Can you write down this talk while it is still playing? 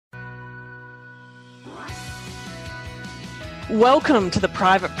Welcome to the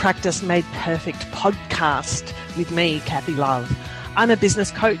Private Practice Made Perfect podcast with me, Kathy Love. I'm a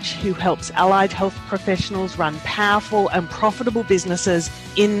business coach who helps allied health professionals run powerful and profitable businesses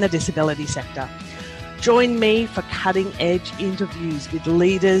in the disability sector. Join me for cutting-edge interviews with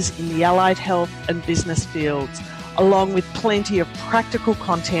leaders in the allied health and business fields, along with plenty of practical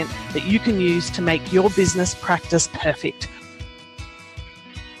content that you can use to make your business practice perfect.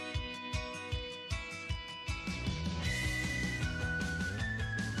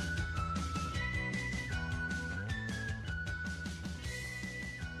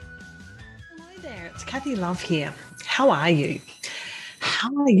 It's Kathy Love here. How are you?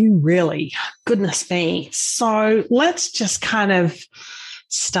 How are you really? Goodness me. So let's just kind of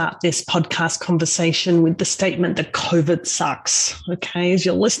start this podcast conversation with the statement that COVID sucks. Okay, as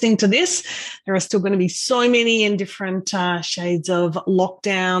you're listening to this, there are still going to be so many in different shades of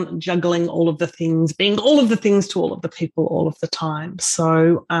lockdown, juggling all of the things, being all of the things to all of the people all of the time.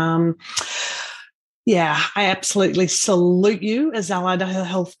 So, yeah, I absolutely salute you as allied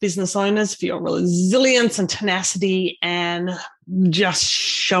health business owners for your resilience and tenacity and just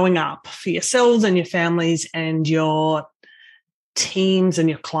showing up for yourselves and your families and your teams and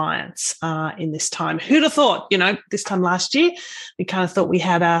your clients in this time. Who'd have thought, this time last year, we kind of thought we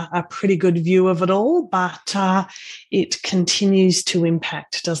had a pretty good view of it all, but it continues to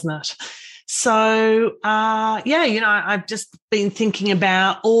impact, doesn't it? So, I've just been thinking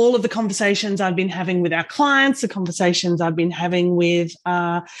about all of the conversations I've been having with our clients, the conversations I've been having with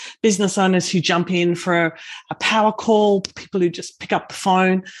business owners who jump in for a power call, people who just pick up the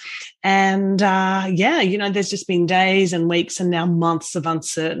phone. And, there's just been days and weeks and now months of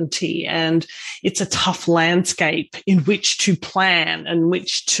uncertainty. And it's a tough landscape in which to plan and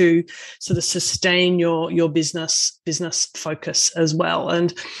which to sort of sustain your business focus as well.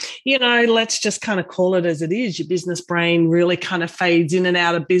 And, let's just kind of call it as it is. Your business brain really kind of fades in and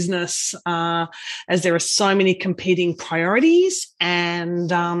out of business as there are so many competing priorities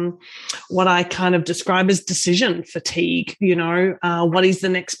and what I kind of describe as decision fatigue. What is the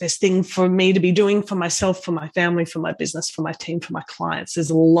next best thing for me to be doing for myself, for my family, for my business, for my team, for my clients? There's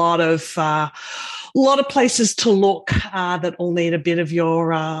a lot of places to look that all need a bit of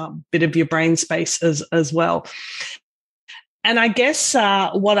your brain space as well. And I guess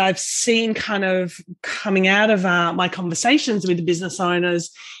what I've seen kind of coming out of my conversations with the business owners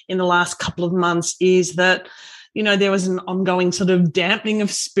in the last couple of months is that, there was an ongoing sort of dampening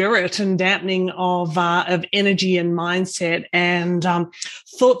of spirit and dampening of energy and mindset and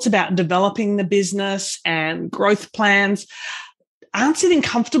thoughts about developing the business and growth plans aren't sitting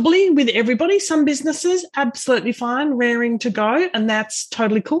comfortably with everybody. Some businesses, absolutely fine, raring to go, and that's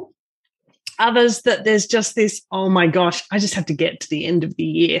totally cool. Others that there's just this, oh my gosh, I just have to get to the end of the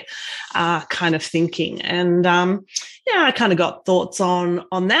year kind of thinking. And I kind of got thoughts on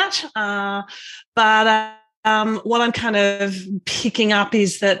that. But what I'm kind of picking up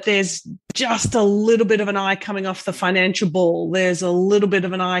is that there's just a little bit of an eye coming off the financial ball. There's a little bit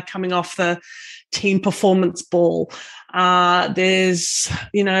of an eye coming off the team performance ball. There's,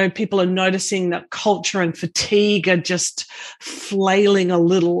 people are noticing that culture and fatigue are just flailing a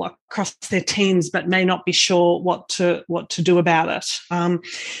little across their teams, but may not be sure what to do about it.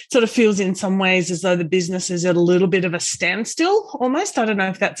 Sort of feels in some ways as though the business is at a little bit of a standstill almost. I don't know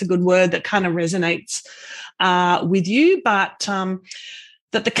if that's a good word that kind of resonates with you, but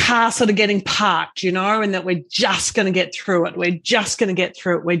that the car's sort of getting parked, and that we're just going to get through it. We're just going to get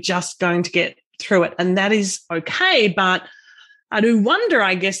through it. We're just going to get through it. And that is okay. But I do wonder,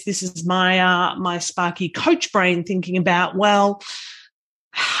 I guess this is my sparky coach brain thinking about, well,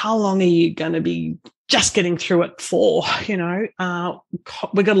 how long are you going to be just getting through it for? We've got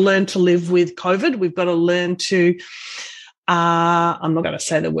to learn to live with COVID. We've got to learn to I'm not going to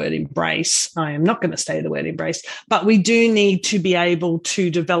say the word embrace. I am not going to say the word embrace, but we do need to be able to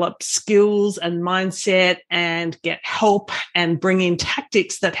develop skills and mindset and get help and bring in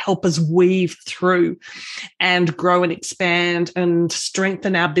tactics that help us weave through and grow and expand and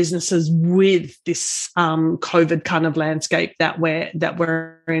strengthen our businesses with this COVID kind of landscape that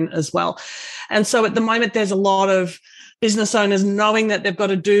we're in as well. And so at the moment, there's a lot of business owners knowing that they've got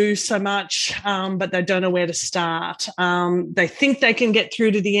to do so much, but they don't know where to start. They think they can get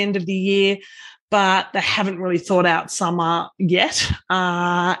through to the end of the year, but they haven't really thought out summer yet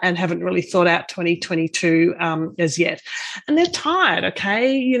and haven't really thought out 2022 as yet. And they're tired,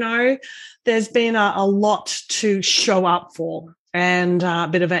 okay? There's been a lot to show up for. and a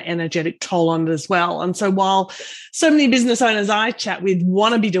bit of an energetic toll on it as well. And so while so many business owners I chat with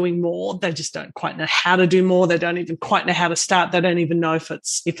want to be doing more, they just don't quite know how to do more. They don't even quite know how to start. They don't even know if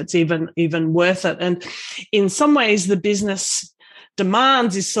it's even worth it. And in some ways, the business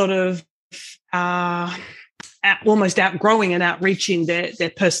demands is sort of almost outgrowing and outreaching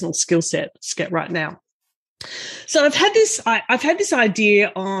their personal skill set right now. So I've had this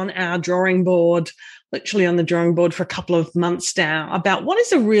idea on our drawing board, literally on the drawing board for a couple of months now, about what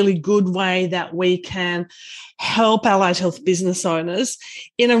is a really good way that we can help allied health business owners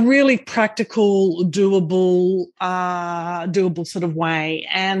in a really practical, doable sort of way.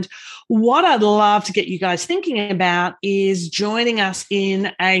 And what I'd love to get you guys thinking about is joining us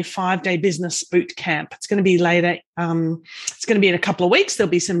in a 5-day business boot camp. It's going to be later. It's going to be in a couple of weeks. There'll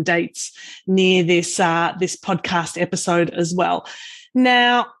be some dates near this podcast episode as well.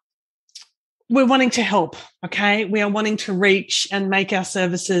 Now, we're wanting to help, okay? We are wanting to reach and make our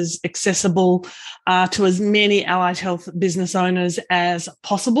services accessible to as many allied health business owners as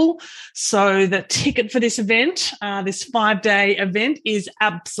possible. So the ticket for this event, this 5-day event, is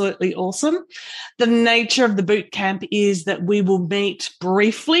absolutely awesome. The nature of the boot camp is that we will meet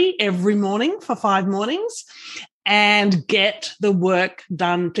briefly every morning for 5 mornings and get the work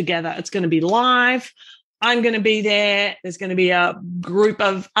done together. It's going to be live. I'm going to be there. There's going to be a group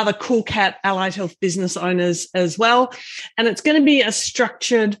of other Cool Cat allied health business owners as well. And it's going to be a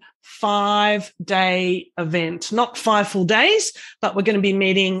structured 5-day event, not 5 full days, but we're going to be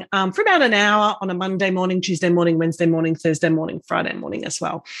meeting for about an hour on a Monday morning, Tuesday morning, Wednesday morning, Thursday morning, Friday morning as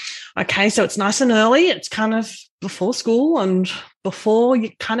well. Okay, so it's nice and early. It's kind of before school and before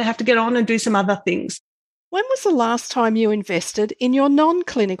you kind of have to get on and do some other things. When was the last time you invested in your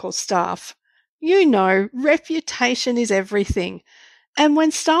non-clinical staff? You know, reputation is everything. And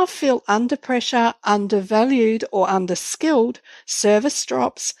when staff feel under pressure, undervalued or underskilled, service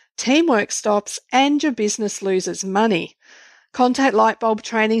drops, teamwork stops, and your business loses money. Contact Lightbulb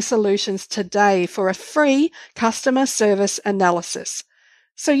Training Solutions today for a free customer service analysis,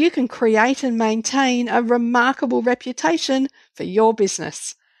 so you can create and maintain a remarkable reputation for your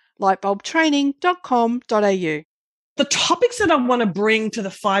business. lightbulbtraining.com.au. The topics that I want to bring to the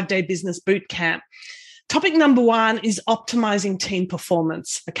 5-day business boot camp. Topic number 1 is optimizing team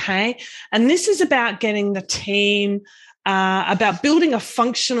performance, okay? And this is about getting the team, about building a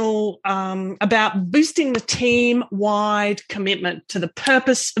functional, about boosting the team-wide commitment to the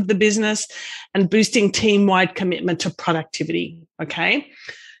purpose of the business and boosting team-wide commitment to productivity, okay?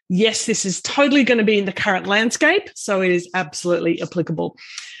 Yes, this is totally going to be in the current landscape, so it is absolutely applicable.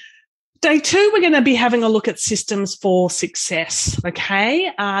 Day 2, we're going to be having a look at systems for success,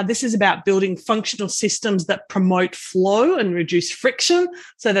 okay? This is about building functional systems that promote flow and reduce friction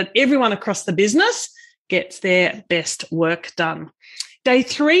so that everyone across the business gets their best work done. Day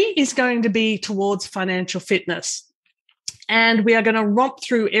 3 is going to be towards financial fitness. And we are going to romp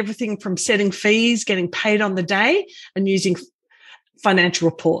through everything from setting fees, getting paid on the day, and using financial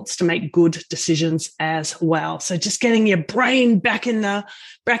reports to make good decisions as well. So just getting your brain back in the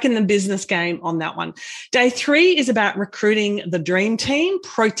business game on that one. Day 3 is about recruiting the dream team.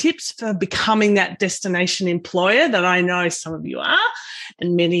 Pro tips for becoming that destination employer that I know some of you are,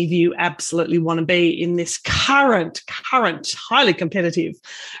 and many of you absolutely want to be in this current highly competitive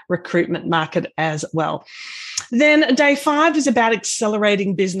recruitment market as well. Then day 5 is about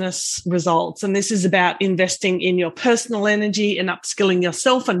accelerating business results. And this is about investing in your personal energy and upskilling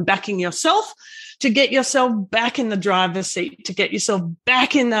yourself and backing yourself to get yourself back in the driver's seat, to get yourself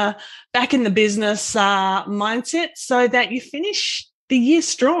back in the business mindset so that you finish the year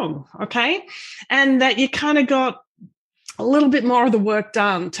strong, okay? And that you kind of got a little bit more of the work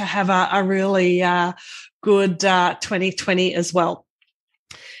done to have a really good 2020 as well.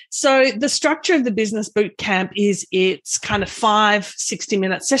 So the structure of the business boot camp is it's kind of 5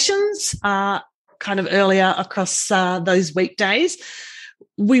 60-minute sessions, kind of earlier across those weekdays.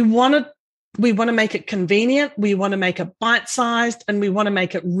 We want to make it convenient. We want to make it bite-sized, and we want to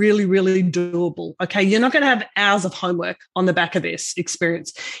make it really, really doable. Okay, you're not going to have hours of homework on the back of this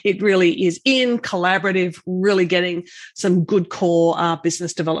experience. It really is collaborative, really getting some good core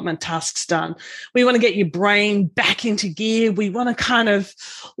business development tasks done. We want to get your brain back into gear. We want to kind of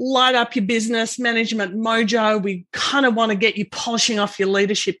light up your business management mojo. We kind of want to get you polishing off your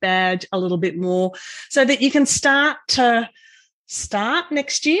leadership badge a little bit more so that you can start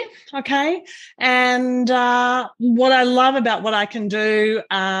next year, okay? And what I love about what I can do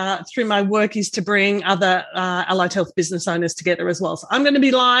through my work is to bring other allied health business owners together as well. So I'm going to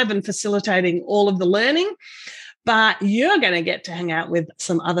be live and facilitating all of the learning, but you're going to get to hang out with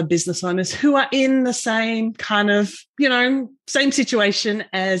some other business owners who are in the same kind of, same situation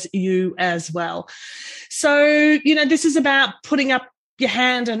as you as well. So, this is about putting up your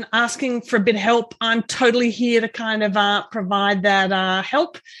hand and asking for a bit of help. I'm totally here to kind of provide that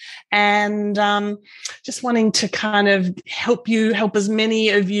help, and just wanting to kind of help as many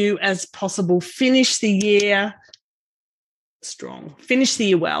of you as possible finish the year strong, finish the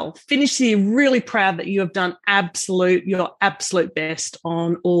year well, finish the year really proud that you have done your absolute best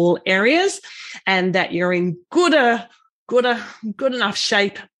on all areas, and that you're in good enough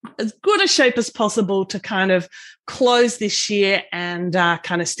shape, as good a shape as possible to kind of close this year and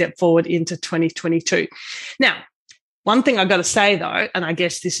kind of step forward into 2022. Now, one thing I've got to say though, and I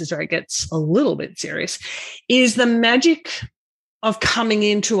guess this is where it gets a little bit serious, is the magic of coming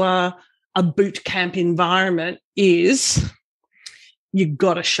into a boot camp environment is you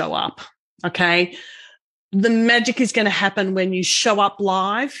got to show up, okay? The magic is going to happen when you show up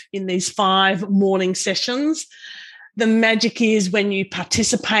live in these 5 morning sessions. The magic is when you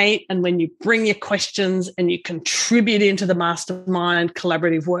participate and when you bring your questions and you contribute into the mastermind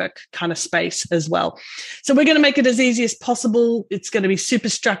collaborative work kind of space as well. So we're going to make it as easy as possible. It's going to be super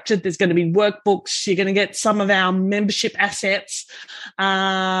structured. There's going to be workbooks. You're going to get some of our membership assets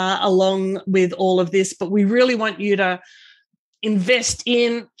along with all of this, but we really want you to invest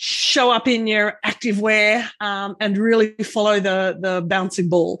in, show up in your activewear, and really follow the bouncing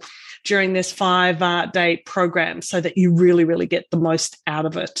ball during this 5-day program so that you really, really get the most out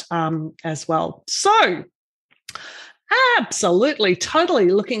of it as well. So absolutely, totally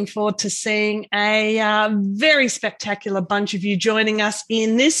looking forward to seeing a very spectacular bunch of you joining us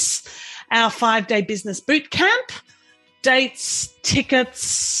in this, our 5-day business boot camp. Dates,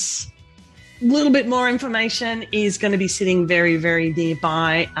 tickets, a little bit more information is going to be sitting very, very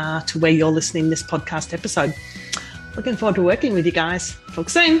nearby to where you're listening this podcast episode. Looking forward to working with you guys. Talk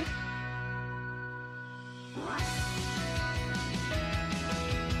soon.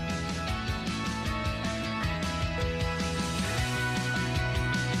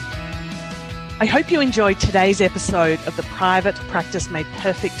 I hope you enjoyed today's episode of the Private Practice Made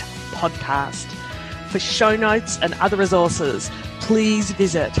Perfect podcast. For show notes and other resources, please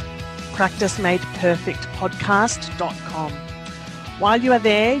visit practicemadeperfectpodcast.com. While you are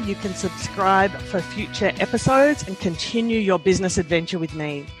there, you can subscribe for future episodes and continue your business adventure with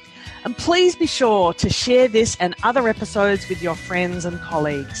me. And please be sure to share this and other episodes with your friends and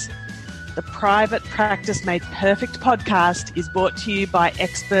colleagues. The Private Practice Made Perfect podcast is brought to you by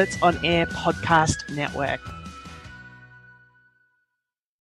Experts on Air Podcast Network.